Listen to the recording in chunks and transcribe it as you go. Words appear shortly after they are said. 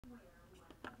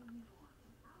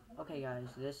Okay guys,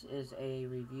 this is a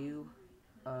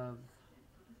of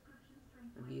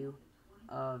review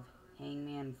of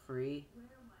Hangman Free.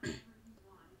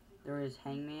 There is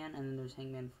Hangman and then there's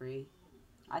Hangman Free.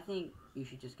 I think you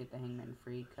should just get the Hangman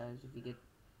Free because if you get,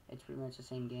 it's pretty much the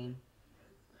same game.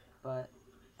 But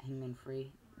Hangman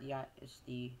Free, yeah, it's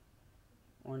the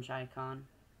orange icon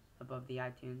above the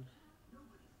iTunes,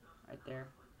 right there.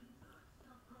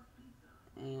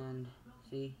 And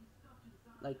see,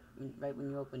 like right when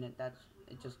you open it,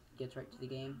 it just gets right to the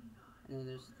game. And then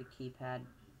there's the keypad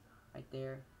right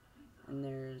there, and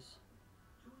there's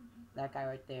that guy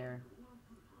right there,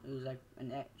 who's like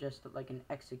just like an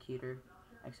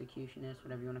executionist,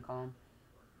 whatever you want to call him,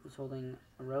 who's holding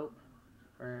a rope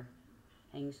for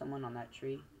hanging someone on that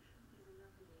tree.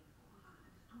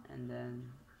 And then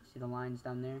see the lines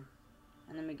down there.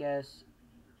 And then we guess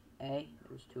A,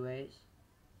 there's two A's.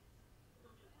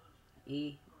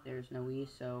 E, there's no E,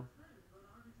 so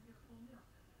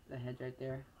the head's right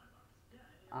there.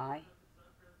 I,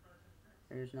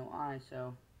 there's no I,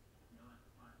 so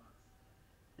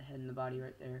the head and the body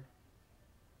right there.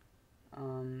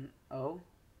 O,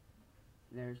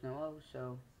 there's no O,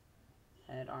 so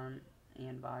head, arm,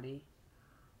 and body.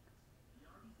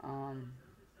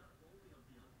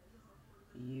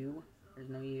 U, there's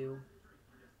no U.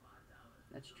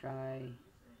 Let's try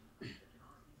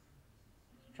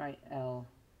L.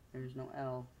 There's no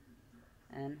L.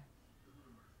 N.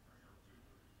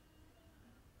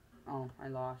 Oh, I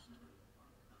lost.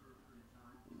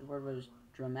 The word was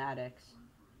dramatics.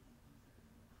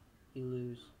 You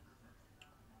lose.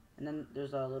 And then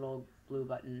there's a little blue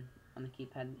button on the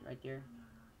keypad right there.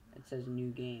 It says new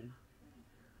game.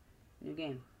 New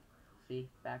game. See,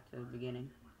 back to the beginning.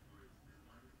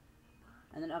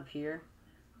 And then up here,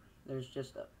 there's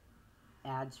just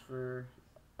ads for,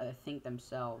 I think,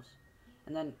 themselves.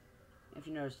 And then, if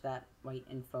you notice that white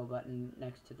info button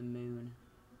next to the moon,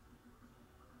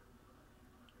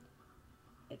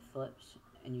 it flips,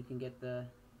 and you can get the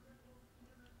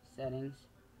settings.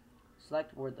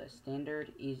 Select word list: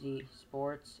 standard, easy,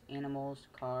 sports, animals,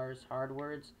 cars, hard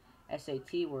words,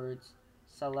 SAT words,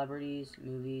 celebrities,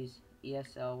 movies,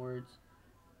 ESL words,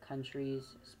 countries,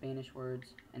 Spanish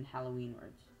words, and Halloween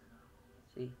words.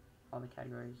 See, all the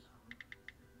categories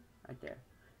right there.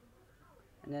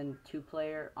 And then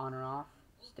 2-player, on or off,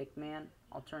 stickman.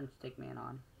 I'll turn stickman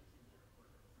on.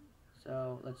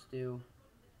 So let's do,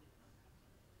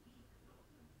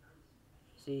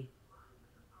 see,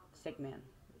 stickman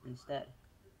instead.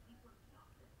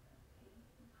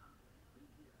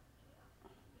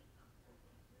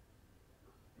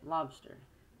 Lobster.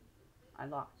 I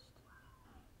lost.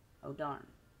 Oh darn.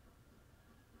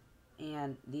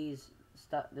 And those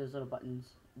little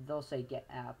buttons, they'll say get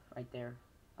app right there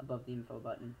above the info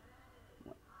button,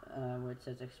 where it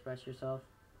says express yourself.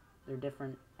 They're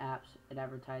different apps it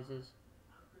advertises,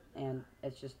 and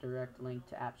it's just a direct link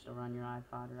to App Store on your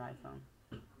iPod or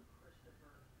iPhone.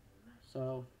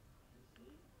 So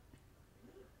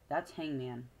that's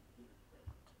Hangman.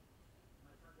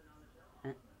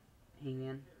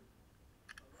 Hangman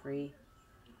Free.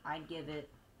 I'd give it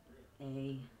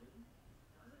a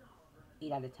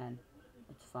 8 out of 10.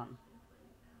 It's fun.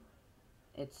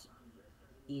 It's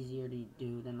easier to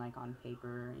do than like on paper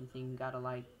or anything. You gotta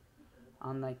like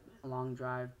on like a long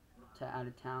drive to out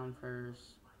of town for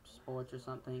sports or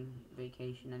something,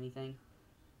 vacation, anything,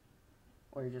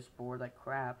 or you're just bored like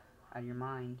crap out of your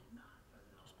mind,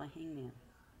 just play Hangman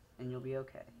and you'll be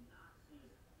okay.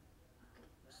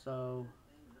 So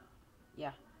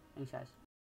yeah, thanks guys.